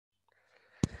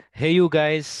Hey you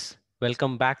guys,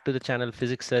 welcome back to the channel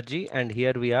PHYSICSSIRJEE, and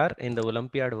here we are in the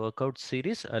Olympiad workout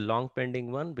series, a long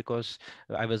pending one because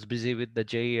I was busy with the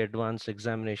JEE advanced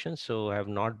examination, so I have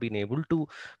not been able to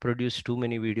produce too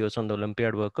many videos on the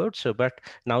Olympiad workout. So but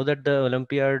now that the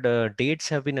Olympiad dates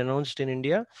have been announced in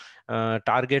India,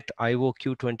 target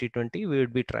IOQ 2020, we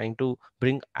would be trying to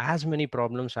bring as many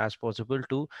problems as possible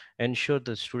to ensure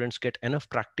the students get enough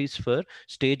practice for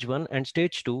stage 1 and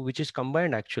stage 2, which is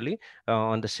combined actually.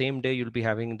 On the same day you'll be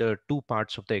having the two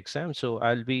parts of the exam, so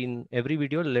I'll be in every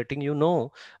video letting you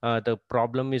know the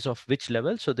problem is of which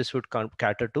level, so this would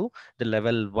cater to the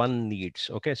level 1 needs.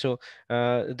 Okay, so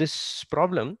this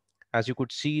problem, as you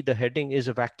could see, the heading is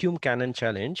a vacuum cannon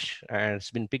challenge, and it's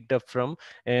been picked up from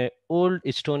a old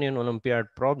Estonian Olympiad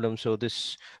problem. So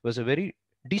this was a very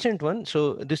decent one.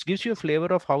 So this gives you a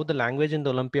flavor of how the language in the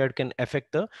Olympiad can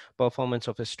affect the performance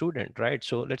of a student, right?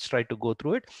 So let's try to go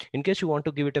through it. In case you want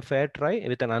to give it a fair try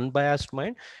with an unbiased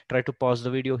mind, try to pause the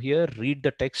video here, read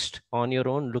the text on your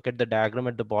own, look at the diagram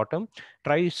at the bottom,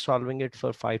 try solving it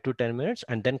for 5 to 10 minutes,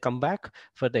 and then come back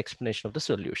for the explanation of the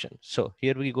solution. So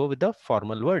here we go with the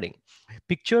formal wording.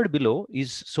 Pictured below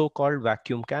is so-called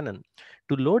vacuum cannon.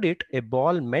 To load it, a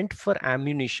ball meant for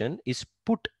ammunition is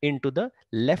put into the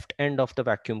left end of the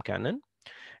vacuum cannon.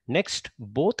 Next,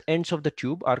 both ends of the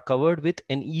tube are covered with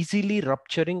an easily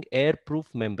rupturing airproof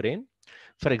membrane,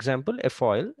 for example, a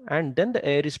foil, and then the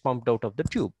air is pumped out of the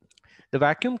tube. The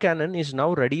vacuum cannon is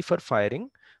now ready for firing.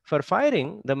 For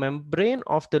firing, the membrane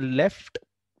of the left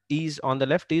is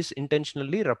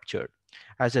intentionally ruptured.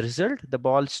 As a result, the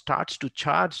ball starts to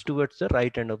charge towards the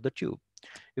right end of the tube.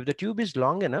 If the tube is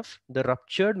long enough, the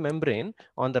ruptured membrane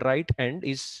on the right end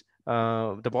is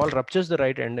the ball ruptures the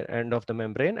right end of the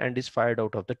membrane and is fired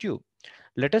out of the tube.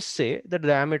 Let us say that the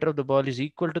diameter of the ball is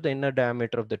equal to the inner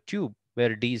diameter of the tube,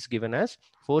 where D is given as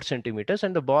 4 centimeters,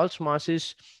 and the ball's mass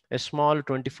is a small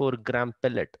 24-gram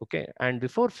pellet. Okay, and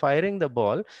before firing the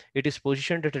ball, it is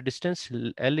positioned at a distance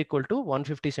L equal to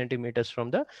 150 centimeters from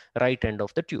the right end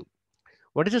of the tube.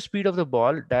 What is the speed of the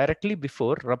ball directly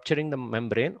before rupturing the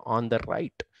membrane on the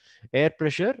right? Air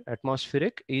pressure,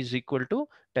 atmospheric, is equal to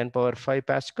 10 power 5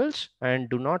 pascals and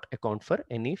do not account for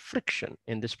any friction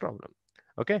in this problem.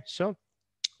 Okay, so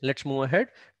let's move ahead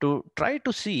to try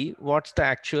to see what's the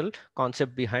actual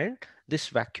concept behind this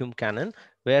vacuum cannon,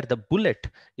 where the bullet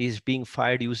is being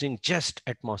fired using just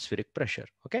atmospheric pressure.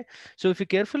 Okay, so if you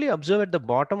carefully observe at the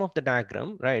bottom of the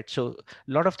diagram, right, so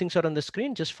a lot of things are on the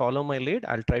screen, just follow my lead.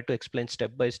 I'll try to explain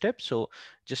step by step, so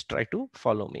just try to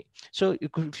follow me. So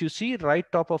if you see right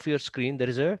top of your screen, there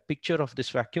is a picture of this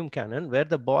vacuum cannon where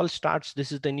the ball starts.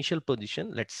 This is the initial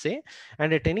position, let's say,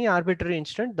 and at any arbitrary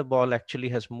instant the ball actually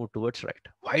has moved towards right.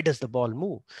 Why does the ball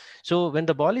move? So when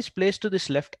the ball is placed to this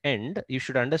left end, you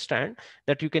should understand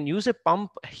that you can use a pump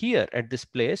here at this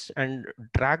place and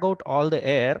drag out all the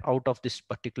air out of this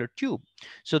particular tube.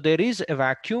 So there is a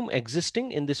vacuum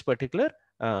existing in this particular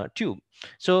tube.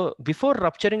 So before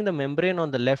rupturing the membrane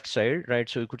on the left side, right,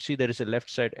 so you could see there is a left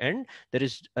side end, there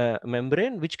is a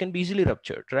membrane which can be easily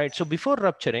ruptured, right? So before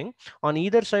rupturing, on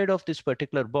either side of this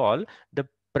particular ball, the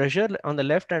pressure on the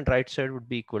left and right side would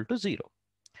be equal to 0.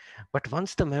 But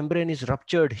once the membrane is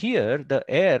ruptured here, the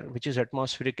air, which is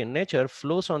atmospheric in nature,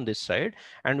 flows on this side,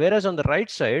 and whereas on the right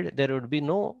side there would be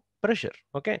no pressure.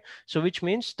 Okay, so which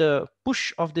means the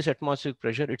push of this atmospheric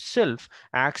pressure itself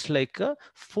acts like a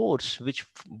force which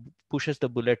pushes the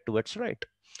bullet towards right.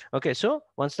 Okay, so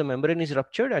once the membrane is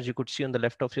ruptured, as you could see on the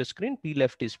left of your screen, P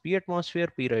left is P atmosphere,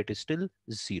 P right is still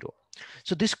 0.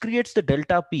 So this creates the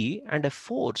delta P and a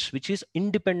force which is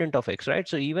independent of X, right?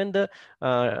 So even the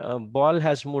ball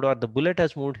has moved or the bullet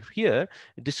has moved here,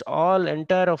 this all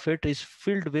entire of it is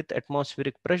filled with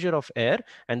atmospheric pressure of air,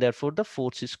 and therefore the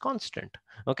force is constant.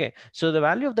 Okay, so the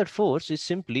value of that force is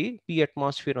simply P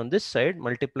atmosphere on this side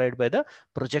multiplied by the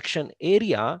projection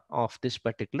area of this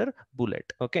particular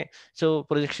bullet. Okay, so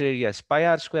projection area is pi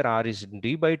r square, r is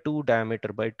d by 2,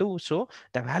 diameter by 2. So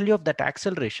the value of that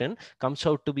acceleration comes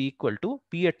out to be equal to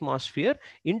P atmosphere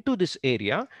into this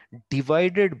area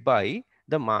divided by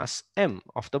the mass m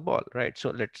of the ball, right? So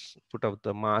let's put out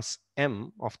the mass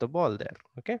m of the ball there.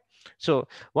 Okay, so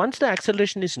once the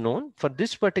acceleration is known for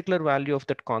this particular value of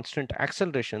that constant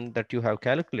acceleration that you have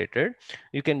calculated,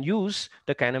 you can use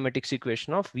the kinematics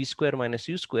equation of v square minus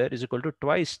u square is equal to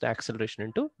twice the acceleration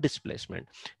into displacement.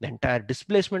 The entire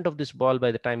displacement of this ball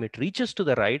by the time it reaches to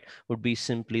the right would be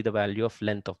simply the value of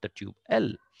length of the tube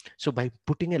L. So by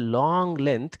putting a long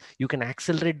length, you can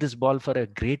accelerate this ball for a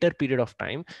greater period of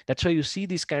time. That's why you see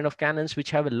these kind of cannons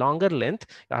which have a longer length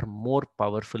are more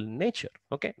powerful in nature. nature.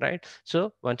 Okay, right?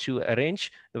 So once you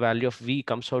arrange, the value of V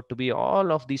comes out to be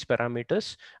all of these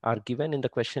parameters are given in the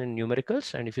question in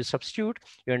numericals, and if you substitute,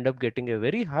 you end up getting a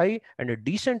very high and a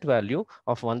decent value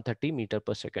of 130 meter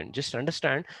per second. Just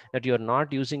understand that you're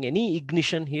not using any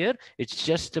ignition here. It's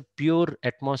just a pure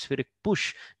atmospheric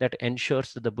push that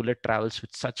ensures that the bullet travels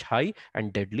with such high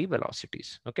and deadly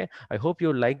velocities. Okay, I hope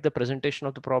you like the presentation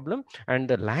of the problem and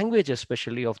the language,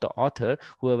 especially of the author,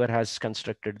 whoever has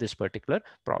constructed this particular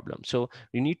problem. So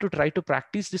you need to try to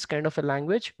practice this kind of a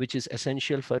language, which is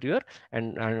essential for your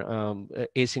and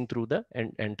acing through the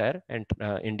entire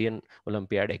Indian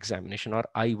Olympiad examination, or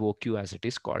IOQ as it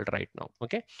is called right now.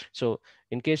 Okay, so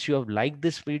in case you have liked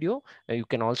this video, you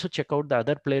can also check out the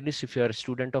other playlists if you are a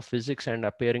student of physics and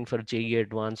appearing for JEE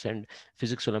Advanced and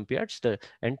Physics Olympiads. The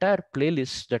entire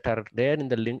playlists that are there in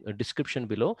the link description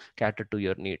below cater to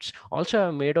your needs. Also,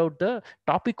 I made out the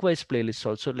topic wise playlists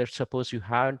also. Let's suppose you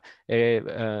had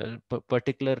a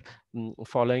particular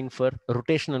following for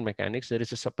rotational mechanics. There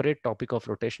is a separate topic of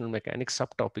rotational mechanics,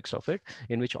 subtopics of it,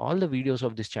 in which all the videos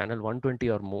of this channel, 120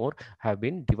 or more, have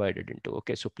been divided into.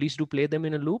 Okay, so please do play them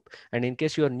in a loop. And in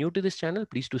case you are new to this channel,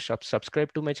 please do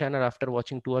subscribe to my channel after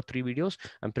watching 2 or 3 videos.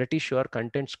 I'm pretty sure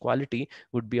content's quality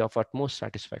would be of utmost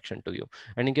satisfaction to you.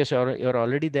 And in case you're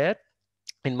already there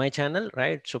in my channel,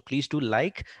 right, so please do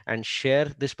like and share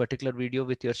this particular video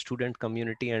with your student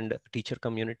community and teacher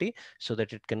community so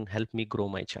that it can help me grow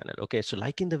my channel. Okay, so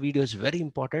liking the video is very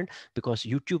important because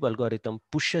YouTube algorithm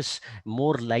pushes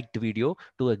more liked video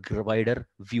to a wider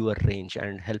viewer range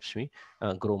and helps me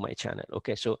grow my channel.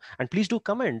 Okay, so and please do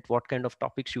comment what kind of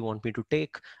topics you want me to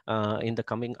take in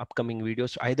the upcoming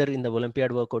videos, either in the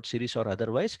Olympiad workout series or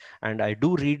otherwise, and I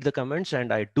do read the comments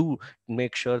and I do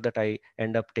make sure that I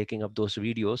end up taking up those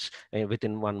videos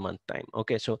within 1 month time.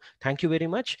 Okay, so thank you very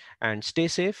much and stay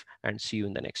safe and see you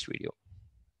in the next video.